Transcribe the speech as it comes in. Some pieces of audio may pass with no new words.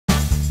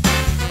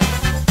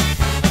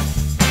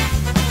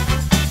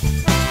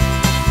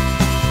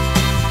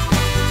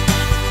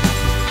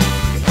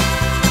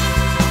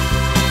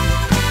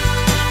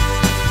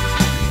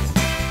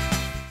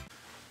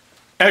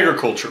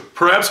Agriculture,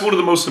 perhaps one of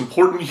the most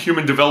important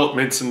human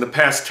developments in the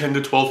past 10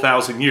 to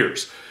 12,000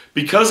 years.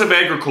 Because of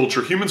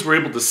agriculture, humans were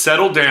able to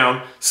settle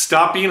down,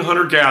 stop being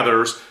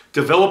hunter-gatherers,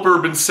 develop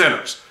urban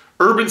centers.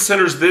 Urban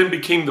centers then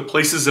became the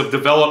places of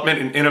development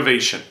and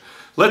innovation.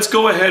 Let's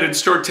go ahead and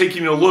start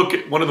taking a look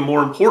at one of the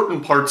more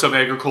important parts of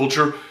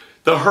agriculture,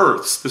 the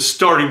hearths, the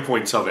starting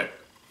points of it.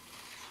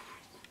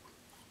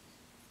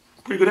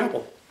 Pretty good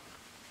apple.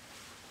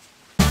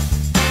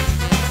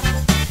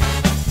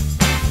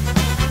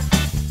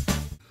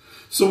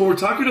 So when we're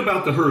talking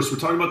about the hearths, we're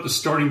talking about the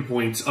starting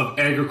points of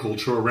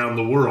agriculture around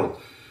the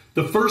world.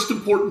 The first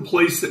important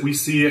place that we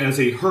see as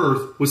a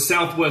hearth was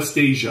Southwest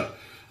Asia.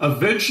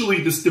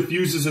 Eventually this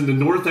diffuses into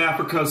North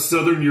Africa,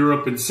 Southern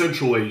Europe, and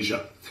Central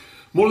Asia.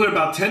 More than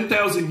about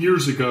 10,000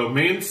 years ago,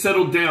 man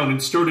settled down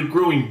and started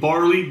growing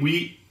barley,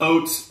 wheat,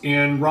 oats,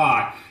 and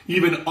rye,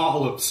 even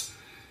olives.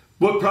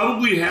 What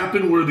probably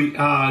happened were the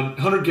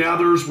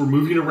hunter-gatherers were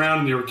moving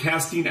around and they were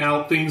casting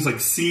out things like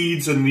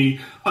seeds and the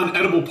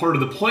unedible part of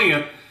the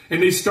plant,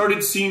 and they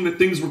started seeing that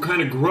things were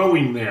kind of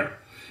growing there.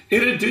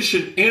 In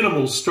addition,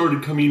 animals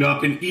started coming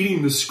up and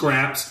eating the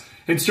scraps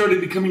and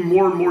started becoming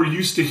more and more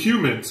used to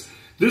humans.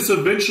 This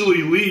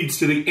eventually leads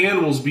to the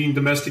animals being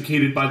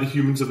domesticated by the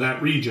humans of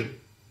that region.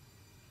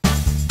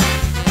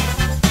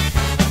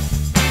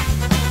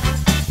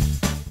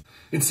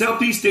 In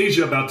Southeast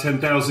Asia, about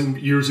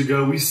 10,000 years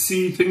ago, we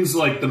see things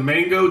like the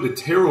mango, the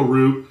taro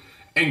root,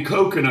 and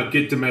coconut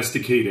get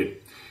domesticated.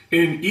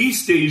 In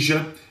East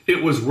Asia,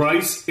 it was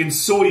rice and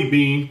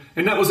soybean,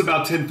 and that was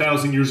about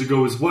 10,000 years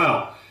ago as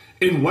well.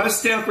 In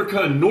West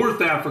Africa and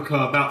North Africa,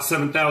 about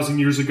 7,000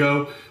 years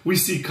ago, we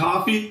see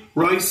coffee,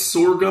 rice,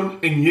 sorghum,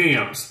 and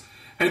yams.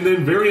 And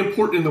then very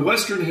important in the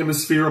Western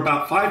Hemisphere,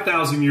 about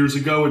 5,000 years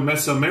ago in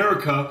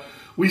Mesoamerica,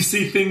 we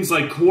see things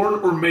like corn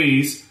or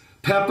maize,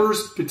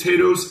 peppers,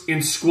 potatoes,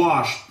 and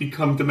squash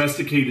become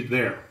domesticated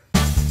there.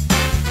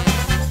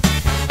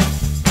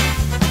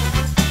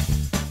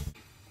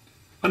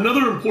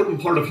 Another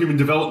important part of human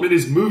development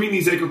is moving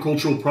these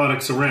agricultural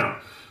products around.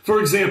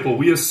 For example,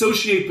 we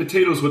associate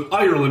potatoes with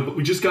Ireland, but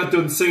we just got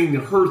done saying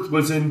the hearth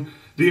was in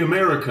the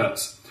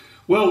Americas.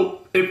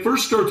 Well, it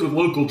first starts with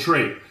local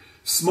trade.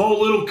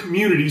 Small little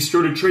communities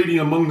started trading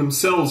among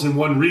themselves in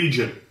one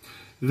region.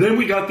 Then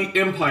we got the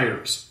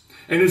empires.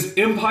 And as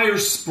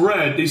empires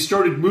spread, they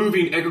started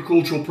moving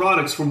agricultural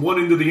products from one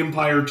end of the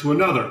empire to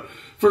another.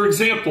 For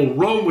example,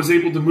 Rome was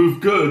able to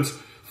move goods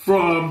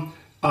from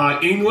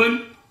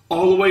England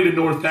all the way to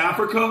North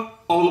Africa,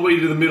 all the way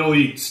to the Middle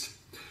East.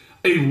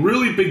 A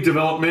really big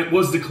development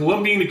was the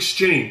Columbian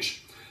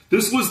Exchange.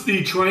 This was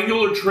the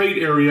triangular trade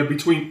area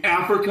between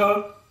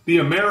Africa, the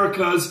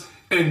Americas,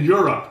 and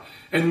Europe.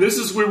 And this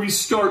is where we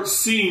start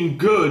seeing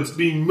goods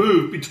being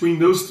moved between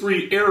those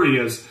three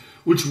areas,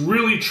 which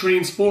really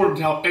transformed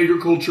how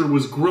agriculture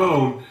was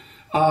grown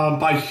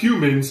by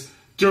humans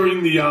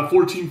during the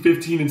 14,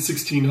 15, and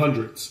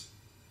 1600s.